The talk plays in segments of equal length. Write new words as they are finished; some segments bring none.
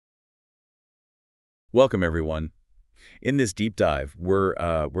Welcome, everyone. In this deep dive, we're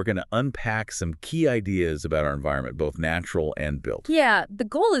going to unpack some key ideas about our environment, both natural and built. Yeah, the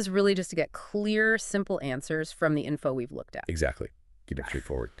goal is really just to get clear, simple answers from the info we've looked at. Exactly. Keep it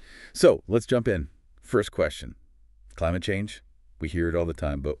straightforward. So let's jump in. First question. Climate change? We hear it all the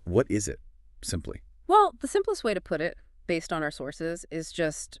time, but what is it, simply? Well, the simplest way to put it, based on our sources, is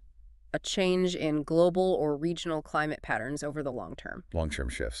just a change in global or regional climate patterns over the long term. Long-term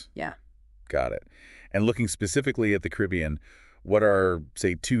shifts. Yeah. Got it. And looking specifically at the Caribbean, what are,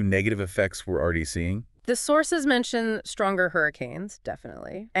 say, two negative effects we're already seeing? The sources mention stronger hurricanes,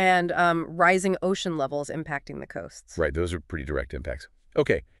 definitely, and rising ocean levels impacting the coasts. Right, those are pretty direct impacts.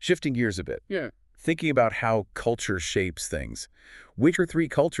 Okay, shifting gears a bit. Yeah. Thinking about how culture shapes things, which are three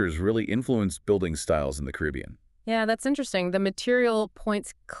cultures really influence building styles in the Caribbean? Yeah, that's interesting. The material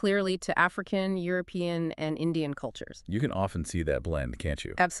points clearly to African, European, and Indian cultures. You can often see that blend, can't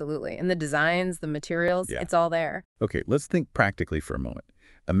you? Absolutely. And the designs, the materials, Yeah. it's all there. Okay, let's think practically for a moment.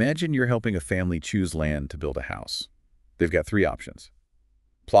 Imagine you're helping a family choose land to build a house. They've got three options.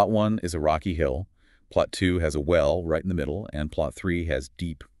 Plot 1 is a rocky hill, Plot 2 has a well right in the middle, and Plot 3 has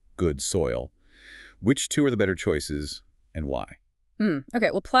deep, good soil. Which two are the better choices, and why?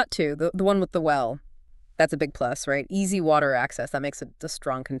 Okay, well, plot 2, the one with the well, that's a big plus, right? Easy water access, that makes it a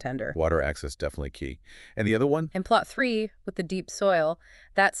strong contender. Water access definitely key. And the other one? And plot 3, with the deep soil,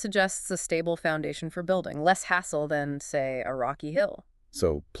 that suggests a stable foundation for building, less hassle than, say, a rocky hill.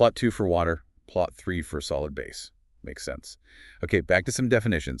 So Plot 2 for water, Plot 3 for solid base. Makes sense. Okay, back to some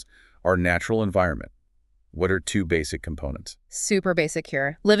definitions. Our natural environment. What are two basic components? Super basic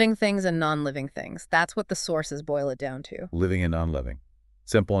here. Living things and non-living things. That's what the sources boil it down to. Living and non-living.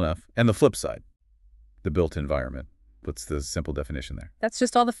 Simple enough. And the flip side, the built environment. What's the simple definition there? That's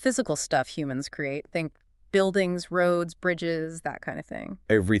just all the physical stuff humans create. Think buildings, roads, bridges, that kind of thing.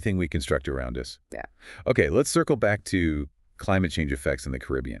 Everything we construct around us. Yeah. Okay, let's circle back to climate change effects in the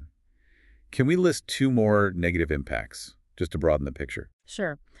Caribbean. Can we list two more negative impacts, just to broaden the picture?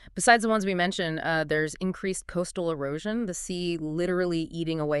 Sure. Besides the ones we mentioned, there's increased coastal erosion, the sea literally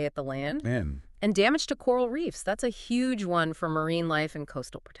eating away at the land, Man, and damage to coral reefs. That's a huge one for marine life and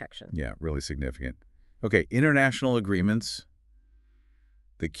coastal protection. yeah, really significant. Okay, international agreements.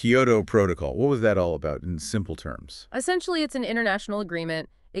 The Kyoto Protocol, what was that all about in simple terms? Essentially, it's an international agreement.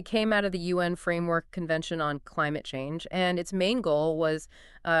 It came out of the UN Framework Convention on Climate Change, and its main goal was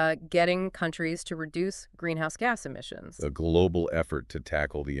getting countries to reduce greenhouse gas emissions. A global effort to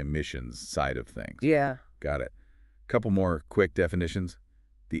tackle the emissions side of things. Yeah. Got it. Couple more quick definitions.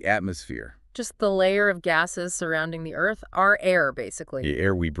 The atmosphere. Just the layer of gases surrounding the Earth, our air, basically. The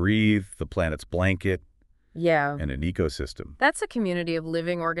air we breathe, the planet's blanket, Yeah. and an ecosystem. That's a community of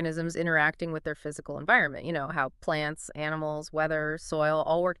living organisms interacting with their physical environment. You know, how plants, animals, weather, soil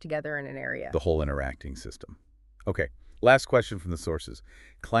all work together in an area. The whole interacting system. Okay, last question from the sources.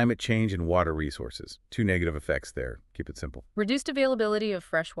 Climate change and water resources. Two negative effects there. Keep it simple. Reduced availability of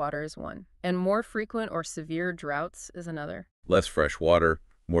fresh water is one, and more frequent or severe droughts is another. Less fresh water,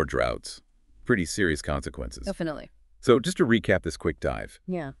 more droughts. Pretty serious consequences. Definitely. So just to recap this quick dive,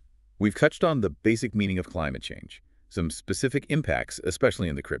 Yeah. we've touched on the basic meaning of climate change, some specific impacts, especially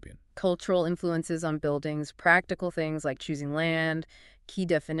in the Caribbean, Cultural influences on buildings, practical things like choosing land, key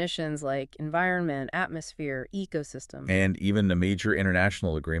definitions like environment, atmosphere, ecosystem. and even a major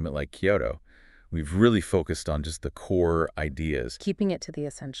international agreement like Kyoto. We've really focused on just the core ideas. Keeping it to the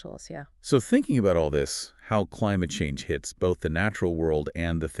essentials, yeah. So thinking about all this, how climate change hits both the natural world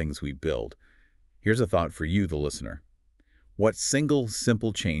and the things we build, here's a thought for you, the listener. What single,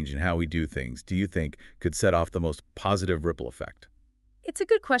 simple change in how we do things do you think could set off the most positive ripple effect? It's a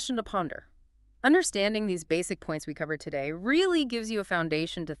good question to ponder. Understanding these basic points we covered today really gives you a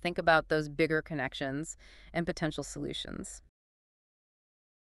foundation to think about those bigger connections and potential solutions.